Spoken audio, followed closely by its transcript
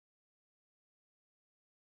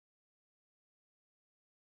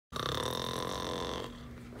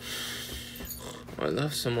I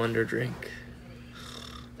love some Wonder Drink.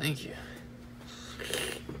 Thank you.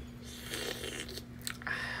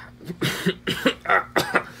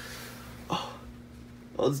 Oh,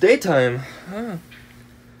 well, it's daytime. Huh.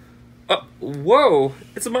 Whoa!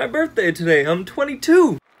 It's my birthday today. I'm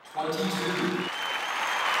 22. 22.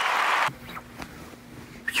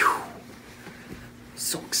 Phew.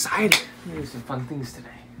 So excited. I'm gonna do some fun things today.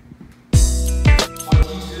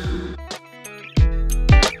 22.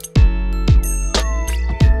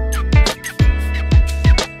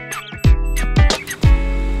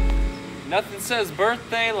 Nothing says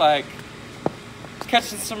birthday like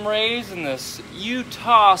catching some rays in this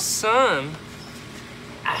Utah sun.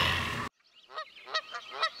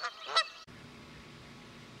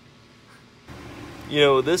 You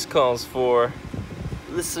know what this calls for?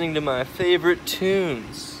 Listening to my favorite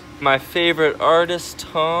tunes. My favorite artist,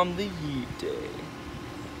 Tom the Yeet Day.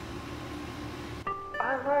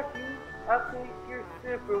 I like you, I think you're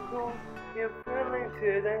super cool. You're friendly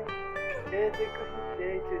today. It's a good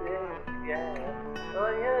day today, yeah.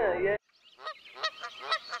 Oh yeah, yeah.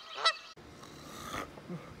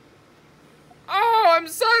 Oh, I'm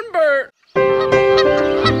sunburned!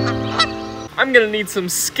 I'm gonna need some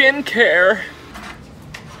skincare.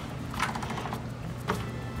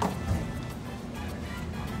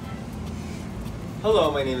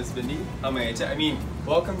 Hello, my name is Bindi. How may I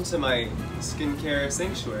welcome to my skincare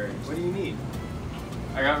sanctuary. What do you need?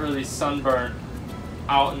 I got really sunburned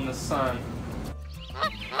out in the sun.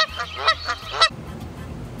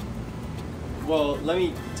 Well, let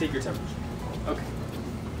me take your temperature. Okay.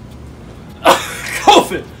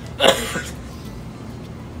 COVID!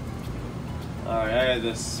 Alright, I have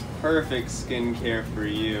this perfect skincare for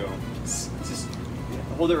you. Just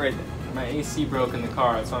hold it right there. My AC broke in the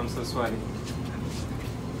car, that's why I'm so sweaty.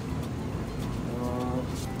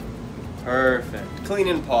 Perfect. Clean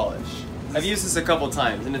and polish. I've used this a couple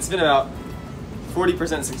times and it's been about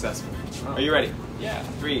 40% successful. Oh. Are you ready? Yeah.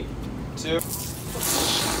 3, 2.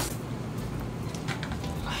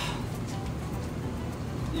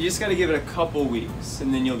 You just gotta give it a couple weeks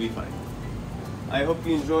and then you'll be fine. I hope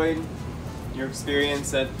you enjoyed your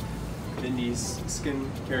experience at Bindi's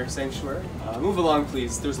Skincare Sanctuary. Move along,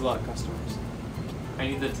 please. There's a lot of customers. I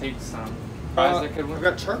need to take some. I've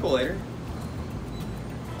got charcoal later.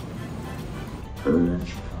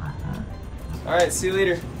 Alright, see you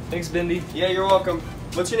later. Thanks, Bindi. Yeah, you're welcome.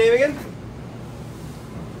 What's your name again?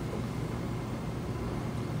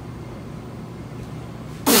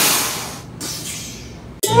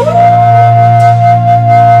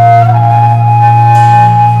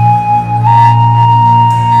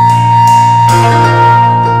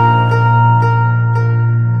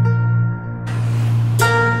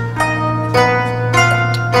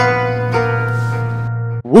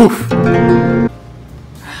 Woof!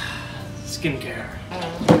 Skincare.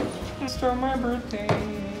 Start my birthday.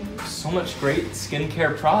 So much great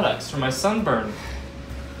skincare products for my sunburn.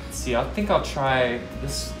 Let's see, I think I'll try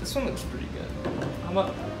this. This one looks pretty good. How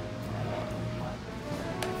about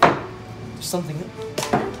there's something.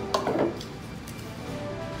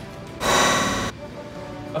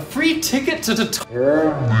 A free ticket to the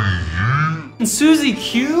Susie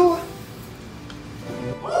Q.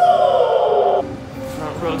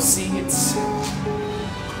 Front row seats.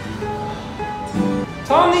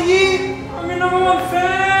 Tom the Yeet! I'm your #1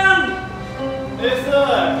 fan! It's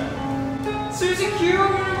the Susie Q,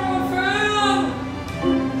 I'm your #1 fan!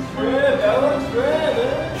 Shred, that one's Shred,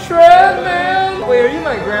 man. Shred, man! Wait, are you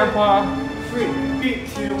my grandpa? 3,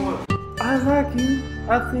 2, 1. I like you,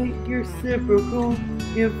 I think you're super cool.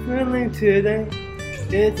 You're friendly today.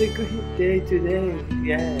 It's a good day today,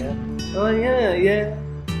 yeah. Oh yeah, yeah.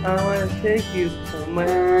 I wanna take you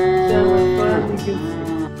somewhere. Somewhere fun we can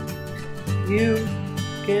see. You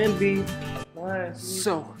can be my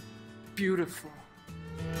So beautiful.